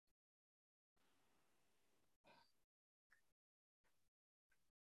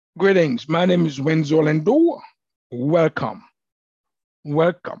Greetings. My name is Wenzel Endo. Welcome.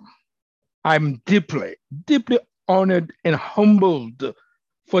 Welcome. I'm deeply honored and humbled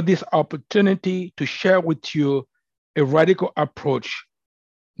for this opportunity to share with you a radical approach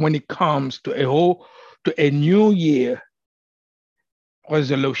when it comes to a new year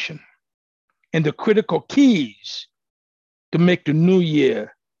resolution and the critical keys to make the new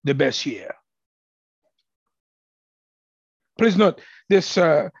year the best year. Please note this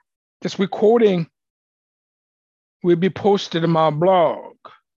recording will be posted on my blog,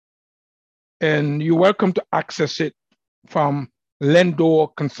 and you're welcome to access it from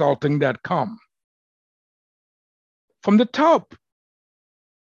lendorconsulting.com. From the top,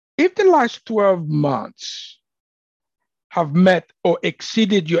 if the last 12 months have met or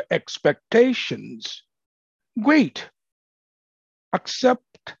exceeded your expectations, great.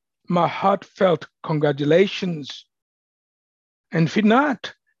 Accept my heartfelt congratulations. And if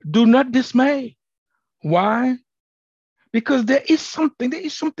not, do not dismay. Why? Because there is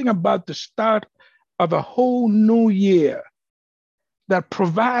something about the start of a whole new year that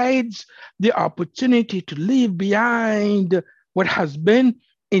provides the opportunity to leave behind what has been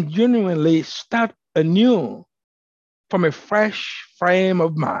and genuinely start anew from a fresh frame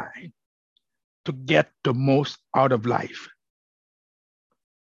of mind to get the most out of life.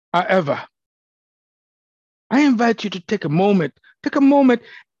 However, I invite you to take a moment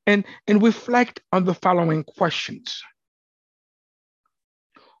and reflect on the following questions.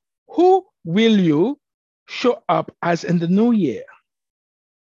 Who will you show up as in the new year?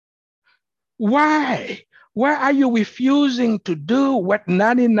 Why? Why are you refusing to do what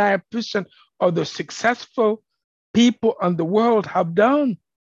 99% of the successful people in the world have done?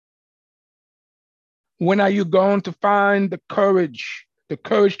 When are you going to find the courage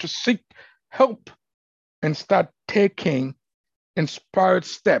to seek help and start taking inspired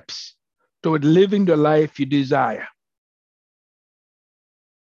steps toward living the life you desire?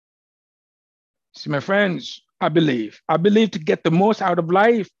 See, my friends, I believe to get the most out of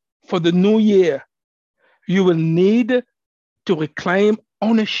life for the new year, you will need to reclaim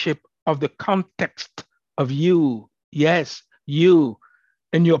ownership of the context of you. Yes, you,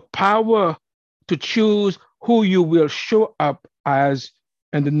 and your power to choose who you will show up as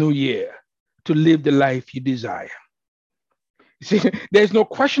in the new year to live the life you desire. You see, there's no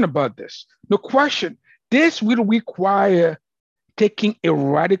question about this. No question. This will require taking a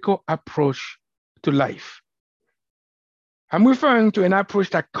radical approach to life. I'm referring to an approach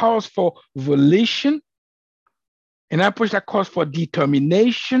that calls for volition, an approach that calls for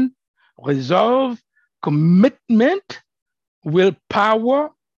determination, resolve, commitment, willpower,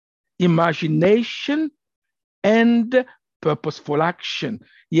 imagination, and purposeful action.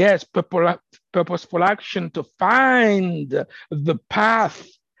 Yes, purposeful action to find the path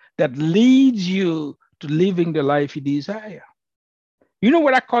that leads you to living the life you desire. You know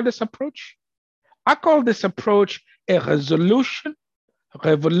what I call this approach? I call this approach a revolution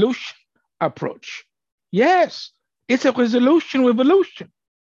approach. Yes, it's a revolution.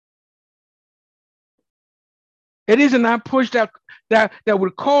 It is an approach that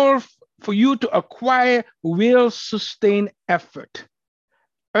will call for you to acquire real sustained effort.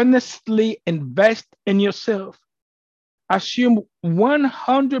 Earnestly invest in yourself. Assume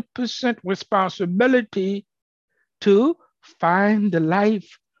 100% responsibility to find the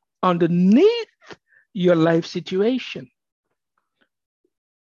life underneath your life situation.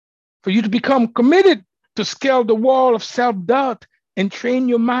 For you to become committed to scale the wall of self-doubt and train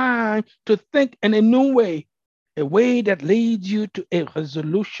your mind to think in a new way, a way that leads you to a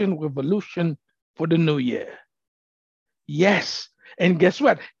revolution for the new year. Yes, and guess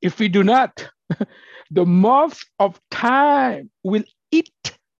what? If we do not, the moths of time will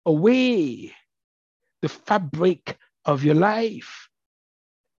eat away the fabric of your life,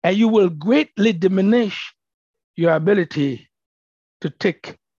 and you will greatly diminish your ability to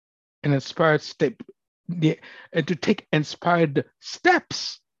take an inspired step and to take inspired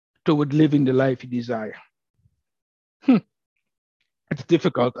steps toward living the life you desire. It's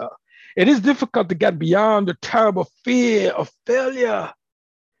difficult. It is difficult to get beyond the terrible fear of failure.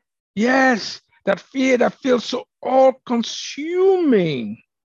 Yes, that fear that feels so all-consuming.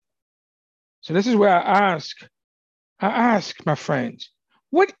 So this is where I ask my friends,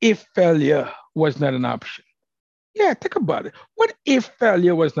 what if failure was not an option? Yeah, think about it. What if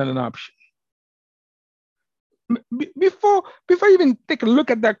failure was not an option? Before you even take a look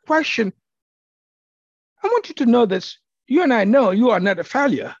at that question, I want you to know this. You and I know you are not a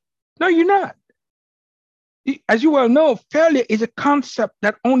failure. No, you're not. As you well know, failure is a concept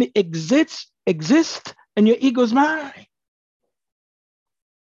that only exists in your ego's mind.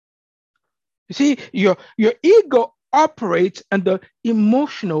 You see, your ego operates in the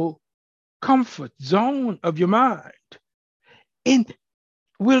emotional comfort zone of your mind and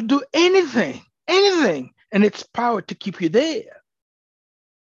will do anything in its power to keep you there.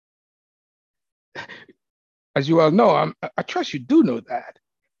 As you all know, I trust you do know that.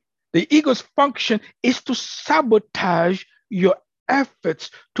 The ego's function is to sabotage your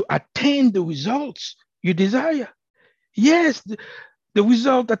efforts to attain the results you desire. Yes, the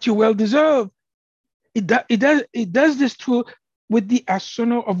result that you well deserve. It does this through with the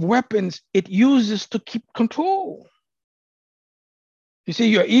arsenal of weapons it uses to keep control. You see,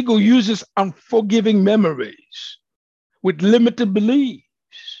 your ego uses unforgiving memories with limited beliefs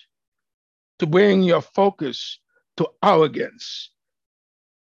to bring your focus to arrogance,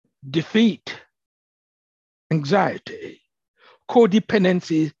 defeat, anxiety,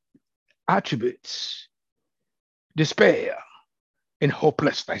 codependency attributes, despair, and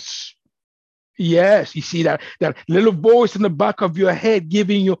hopelessness. Yes, you see that little voice in the back of your head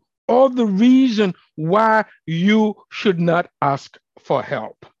giving you all the reason why you should not ask for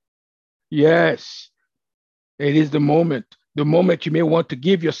help. Yes, it is the moment you may want to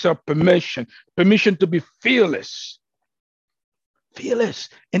give yourself permission to be fearless,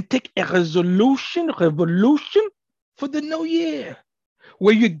 and take a revolution for the new year,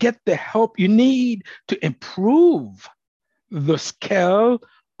 where you get the help you need to improve the scale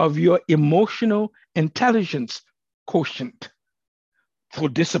of your emotional intelligence quotient through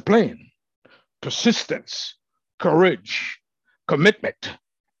discipline, persistence, courage, commitment,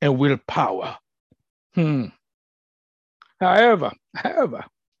 and willpower. Hmm. However,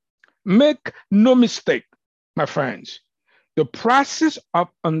 make no mistake, my friends, the process of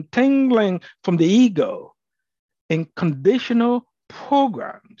untangling from the ego in conditional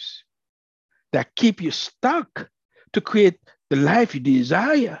programs that keep you stuck to create the life you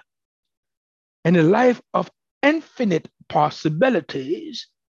desire and a life of infinite possibilities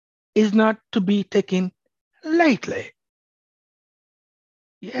is not to be taken lightly.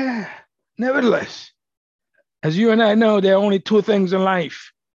 Yeah, nevertheless, as you and I know, there are only two things in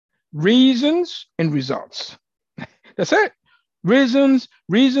life: reasons and results. That's it.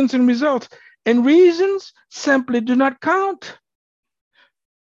 Reasons and results. And reasons simply do not count.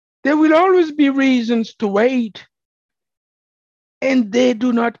 There will always be reasons to wait, and they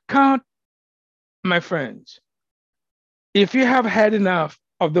do not count, my friends. If you have had enough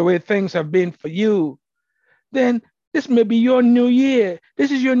of the way things have been for you, then this may be your new year.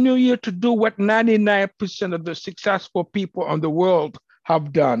 This is your new year to do what 99% of the successful people on the world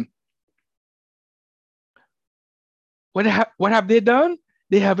have done. What have they done?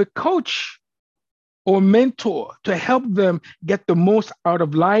 They have a coach or mentor to help them get the most out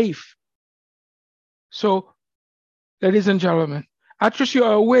of life. So, ladies and gentlemen, I trust you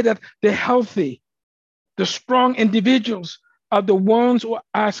are aware that the healthy, the strong individuals are the ones who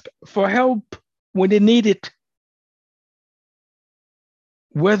ask for help when they need it,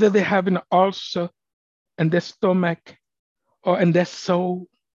 whether they have an ulcer in their stomach or in their soul.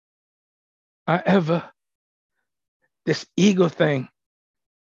 However, this ego thing,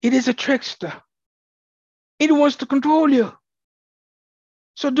 it is a trickster. It wants to control you.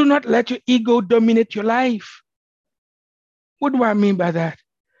 So do not let your ego dominate your life. What do I mean by that?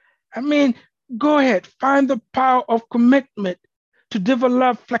 I mean, go ahead, find the power of commitment to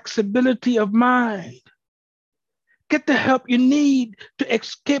develop flexibility of mind. Get the help you need to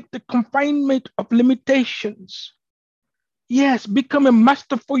escape the confinement of limitations. Yes, become a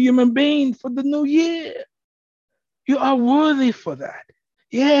masterful human being for the new year. You are worthy for that.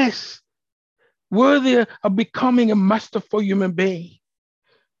 Yes, worthy of becoming a masterful human being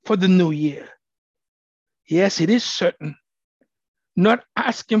for the new year. Yes, it is certain. Not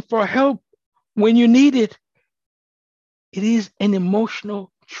asking for help when you need it. It is an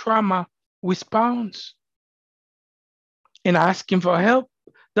emotional trauma response. And asking for help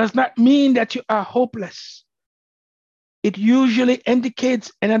does not mean that you are hopeless. It usually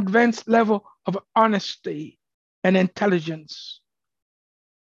indicates an advanced level of honesty and intelligence.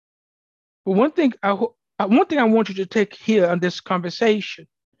 But one thing I want you to take here on this conversation,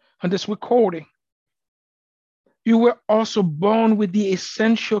 on this recording, you were also born with the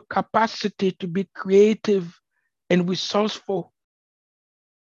essential capacity to be creative and resourceful.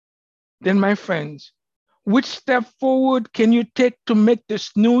 Then, my friends, which step forward can you take to make this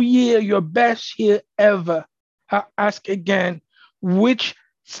new year your best year ever? I ask again, which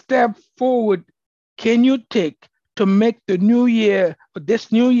step forward can you take to make the new year,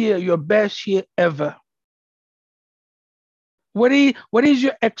 this new year, your best year ever? What is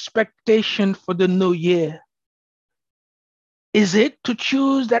your expectation for the new year? Is it to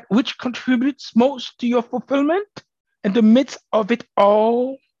choose that which contributes most to your fulfillment in the midst of it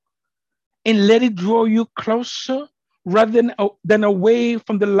all and let it draw you closer rather than away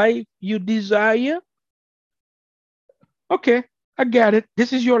from the life you desire? Okay, I get it.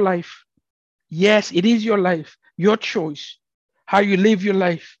 This is your life. Yes, it is your life, your choice, how you live your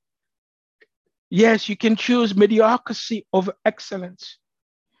life. Yes, you can choose mediocrity over excellence.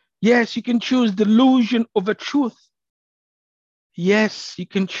 Yes, you can choose delusion over truth. Yes, you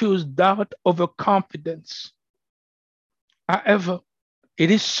can choose doubt over confidence. However, it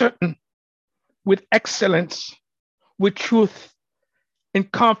is certain with excellence, with truth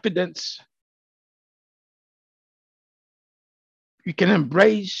and confidence, you can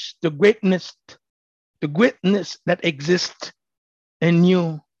embrace the greatness that exists in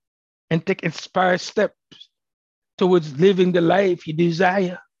you and take inspired steps towards living the life you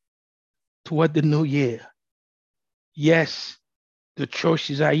desire toward the new year. Yes, the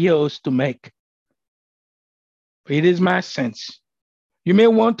choices are yours to make. But it is my sense. You may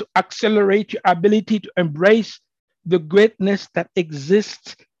want to accelerate your ability to embrace the greatness that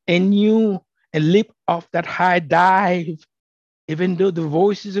exists in you and leap off that high dive, even though the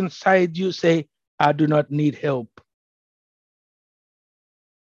voices inside you say, I do not need help.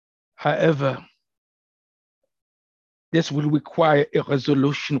 However, this will require a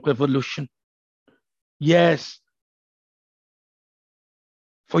revolution. Yes,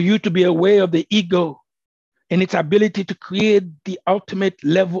 for you to be aware of the ego and its ability to create the ultimate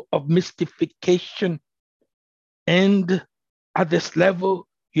level of mystification. And at this level,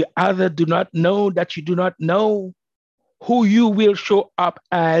 you either do not know that you do not know who you will show up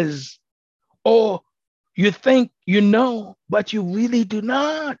as, or you think you know, but you really do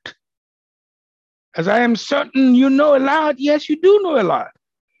not. As I am certain you know a lot. Yes, you do know a lot.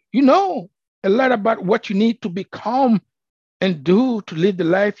 You know a lot about what you need to become and do to live the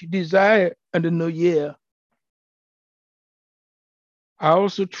life you desire in the new year. I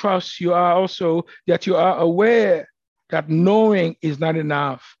also trust you are also that you are aware that knowing is not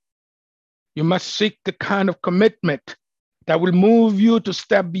enough. You must seek the kind of commitment that will move you to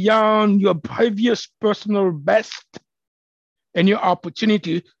step beyond your previous personal best and your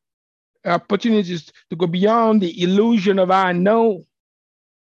opportunities to go beyond the illusion of I know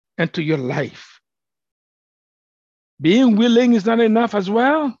into your life. Being willing is not enough as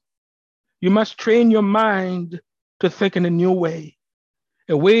well. You must train your mind to think in a new way,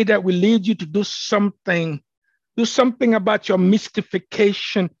 a way that will lead you to do something about your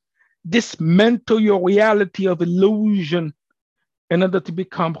mystification, dismantle your reality of illusion in order to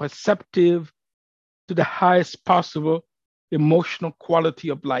become receptive to the highest possible emotional quality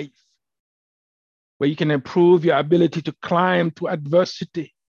of life, where you can improve your ability to climb through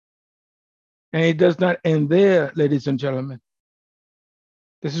adversity. And it does not end there, ladies and gentlemen.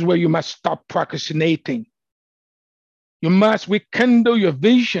 This is where you must stop procrastinating. You must rekindle your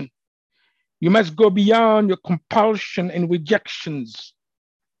vision. You must go beyond your compulsion and rejections.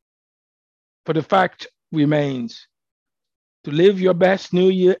 For the fact remains, to live your best new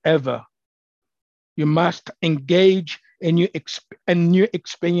year ever, you must engage in new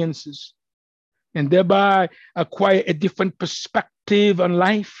experiences and thereby acquire a different perspective on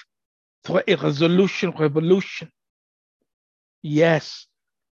life through a revolution. Yes,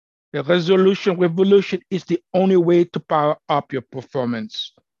 the revolution is the only way to power up your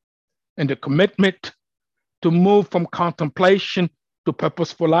performance. And the commitment to move from contemplation to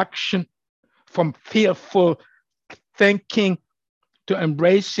purposeful action, from fearful thinking to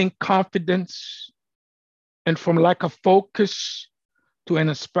embracing confidence, and from lack of focus to an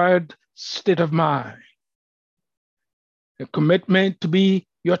inspired state of mind. A commitment to be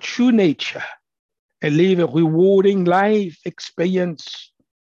your true nature and live a rewarding life experience,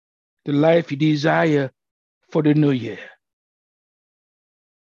 the life you desire for the new year.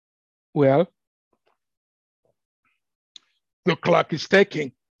 Well, the clock is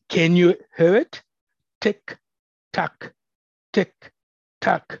ticking. Can you hear it? Tick, tock, tick,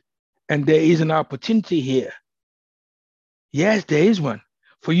 tock. And there is an opportunity here. Yes, there is one.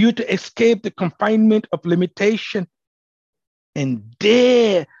 For you to escape the confinement of limitation and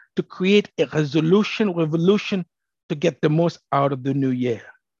dare to create a revolution to get the most out of the new year.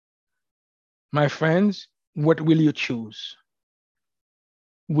 My friends, what will you choose?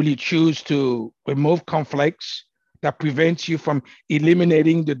 Will you choose to remove conflicts that prevents you from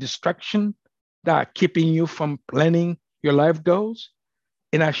eliminating the distraction that are keeping you from planning your life goals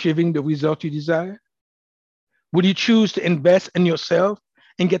and achieving the result you desire? Will you choose to invest in yourself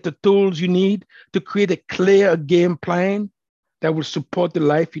and get the tools you need to create a clear game plan that will support the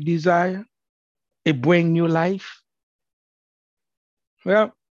life you desire and bring new life?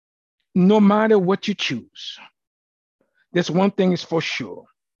 Well, no matter what you choose, this one thing is for sure.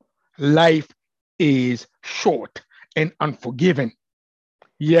 Life is short and unforgiving.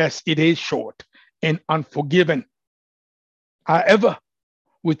 Yes, it is short and unforgiving. However,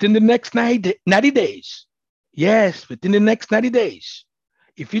 within the next 90 days, yes, within the next 90 days,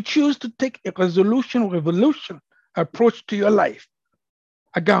 if you choose to take a revolution approach to your life,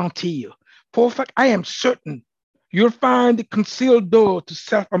 I guarantee you, for a fact, I am certain you'll find the concealed door to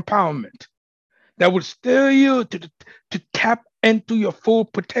self empowerment that will steer you to tap into your full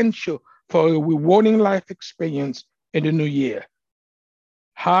potential for a rewarding life experience in the new year.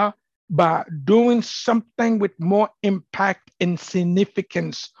 How? By doing something with more impact and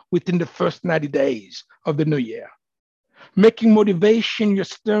significance within the first 90 days of the new year. Making motivation your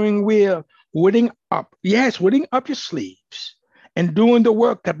steering wheel, rolling up your sleeves and doing the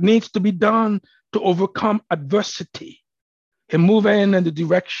work that needs to be done to overcome adversity and move in the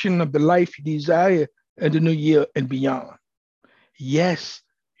direction of the life you desire in the new year and beyond. Yes,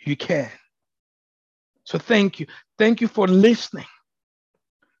 you can. So thank you. Thank you for listening.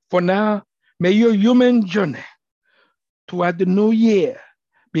 For now, may your human journey toward the new year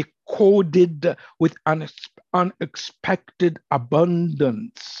be coded with unexpected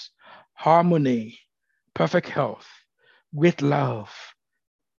abundance, harmony, perfect health, great love,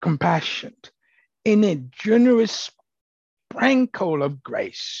 compassion, and a generous sprinkle of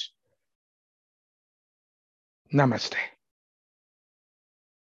grace. Namaste.